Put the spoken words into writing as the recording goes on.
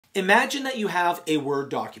Imagine that you have a Word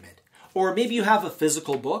document, or maybe you have a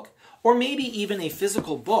physical book, or maybe even a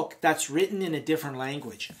physical book that's written in a different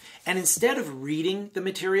language. And instead of reading the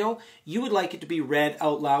material, you would like it to be read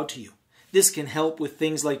out loud to you. This can help with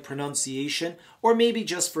things like pronunciation, or maybe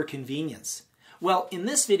just for convenience. Well, in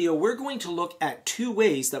this video, we're going to look at 2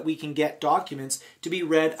 ways that we can get documents to be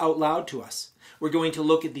read out loud to us. We're going to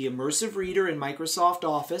look at the Immersive Reader in Microsoft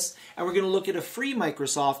Office, and we're going to look at a free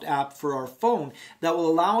Microsoft app for our phone that will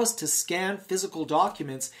allow us to scan physical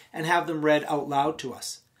documents and have them read out loud to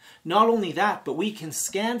us. Not only that, but we can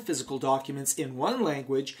scan physical documents in one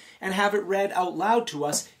language and have it read out loud to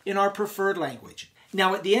us in our preferred language.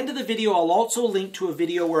 Now, at the end of the video, I'll also link to a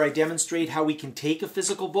video where I demonstrate how we can take a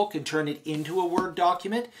physical book and turn it into a Word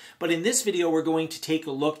document. But in this video, we're going to take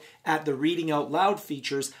a look at the reading out loud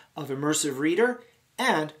features of Immersive Reader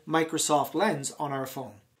and Microsoft Lens on our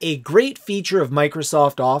phone. A great feature of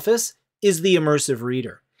Microsoft Office is the Immersive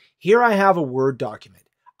Reader. Here I have a Word document.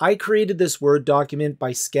 I created this Word document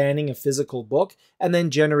by scanning a physical book and then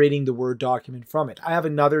generating the Word document from it. I have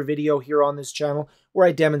another video here on this channel where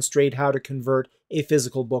I demonstrate how to convert a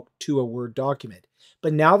physical book to a Word document.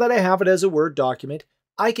 But now that I have it as a Word document,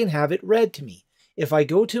 I can have it read to me. If I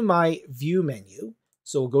go to my View menu,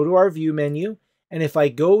 so we'll go to our View menu, and if I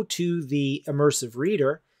go to the Immersive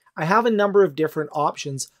Reader, I have a number of different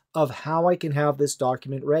options of how I can have this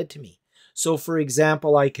document read to me. So for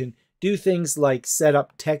example, I can do things like set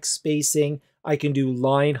up text spacing. I can do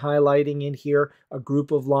line highlighting in here, a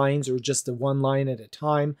group of lines or just a one line at a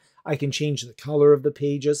time. I can change the color of the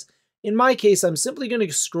pages. In my case, I'm simply going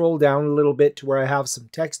to scroll down a little bit to where I have some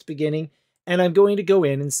text beginning, and I'm going to go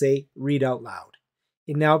in and say read out loud.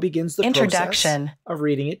 It now begins the process of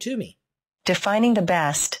reading it to me. Defining the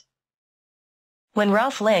best. When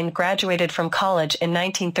Ralph Lynn graduated from college in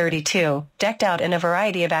 1932, decked out in a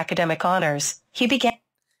variety of academic honors, he began...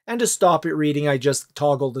 And to stop it reading, I just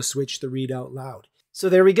toggle the switch to read out loud. So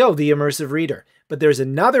there we go, the Immersive Reader. But there's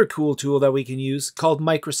another cool tool that we can use called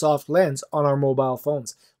Microsoft Lens on our mobile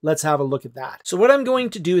phones. Let's have a look at that. So what I'm going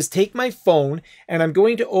to do is take my phone and I'm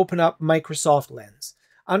going to open up Microsoft Lens.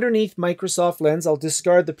 Underneath Microsoft Lens, I'll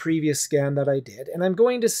discard the previous scan that I did, and I'm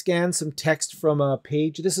going to scan some text from a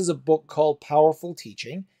page. This is a book called Powerful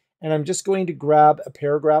Teaching, and I'm just going to grab a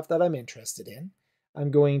paragraph that I'm interested in.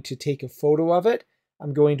 I'm going to take a photo of it.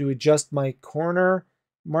 I'm going to adjust my corner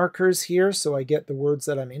markers here so I get the words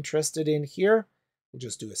that I'm interested in here. We'll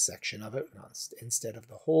just do a section of it instead of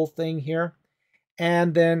the whole thing here.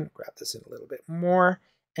 And then grab this in a little bit more,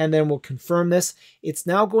 and then we'll confirm this. It's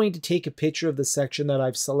now going to take a picture of the section that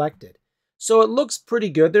I've selected. So it looks pretty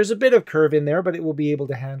good. There's a bit of curve in there, but it will be able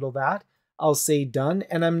to handle that. I'll say done,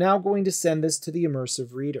 and I'm now going to send this to the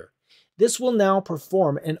Immersive Reader. This will now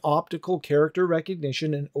perform an optical character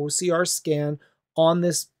recognition and OCR scan on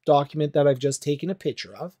this document that I've just taken a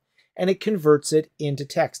picture of, and it converts it into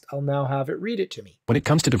text. I'll now have it read it to me. When it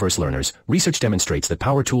comes to diverse learners, research demonstrates that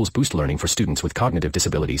power tools boost learning for students with cognitive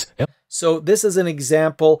disabilities. So this is an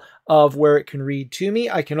example of where it can read to me.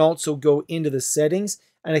 I can also go into the settings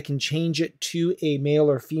and I can change it to a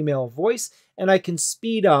male or female voice, and I can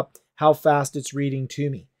speed up how fast it's reading to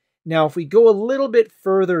me. Now, if we go a little bit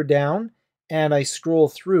further down and I scroll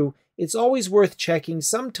through, it's always worth checking.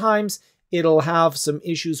 Sometimes it'll have some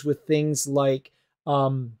issues with things like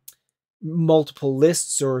multiple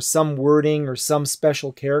lists or some wording or some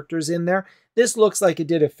special characters in there. This looks like it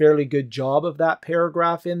did a fairly good job of that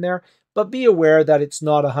paragraph in there, but be aware that it's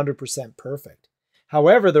not 100% perfect.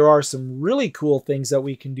 However, there are some really cool things that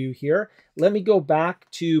we can do here. Let me go back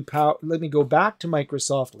to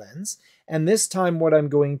Microsoft Lens, and this time what I'm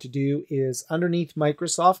going to do is underneath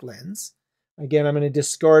Microsoft Lens. Again, I'm going to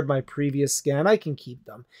discard my previous scan. I can keep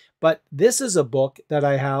them. But this is a book that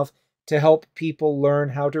I have to help people learn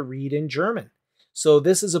how to read in German. So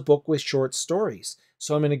this is a book with short stories.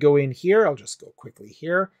 So I'm going to go in here. I'll just go quickly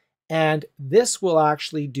here. And this will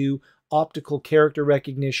actually do optical character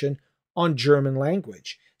recognition on German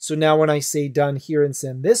language. So now when I say done here and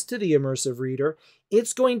send this to the Immersive Reader,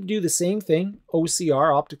 it's going to do the same thing,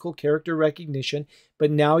 OCR, optical character recognition.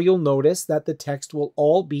 But now you'll notice that the text will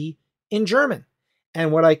all be in German.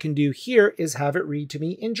 And what I can do here is have it read to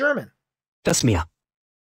me in German. Das Meer.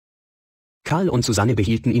 Karl und Susanne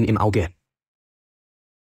behielten ihn im Auge.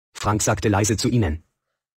 Frank sagte leise zu ihnen.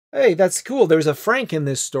 Hey, that's cool. There's a Frank in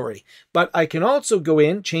this story. But I can also go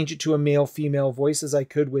in, change it to a male-female voice as I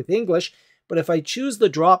could with English. But if I choose the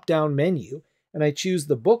drop-down menu and I choose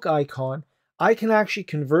the book icon, I can actually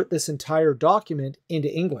convert this entire document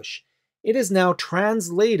into English. It is now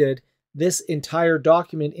translated this entire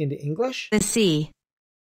document into English. The sea.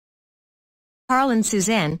 Carl and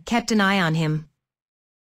Suzanne kept an eye on him.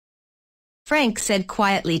 Frank said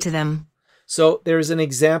quietly to them. So there's an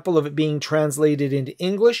example of it being translated into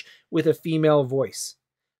English with a female voice.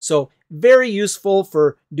 So very useful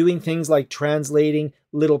for doing things like translating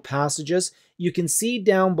little passages. You can see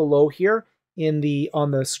down below here on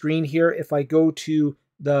the screen here, if I go to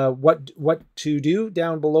the what to do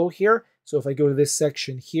down below here. So if I go to this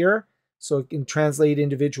section here, so it can translate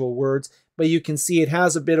individual words, but you can see it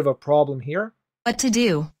has a bit of a problem here. What to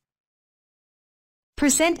do?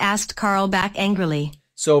 Percent asked Carl back angrily.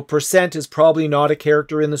 So percent is probably not a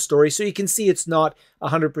character in the story, so you can see it's not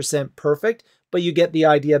 100% perfect, but you get the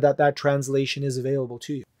idea that that translation is available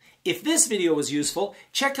to you. If this video was useful,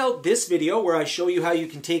 check out this video where I show you how you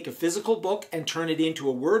can take a physical book and turn it into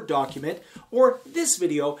a Word document, or this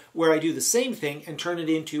video where I do the same thing and turn it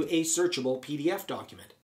into a searchable PDF document.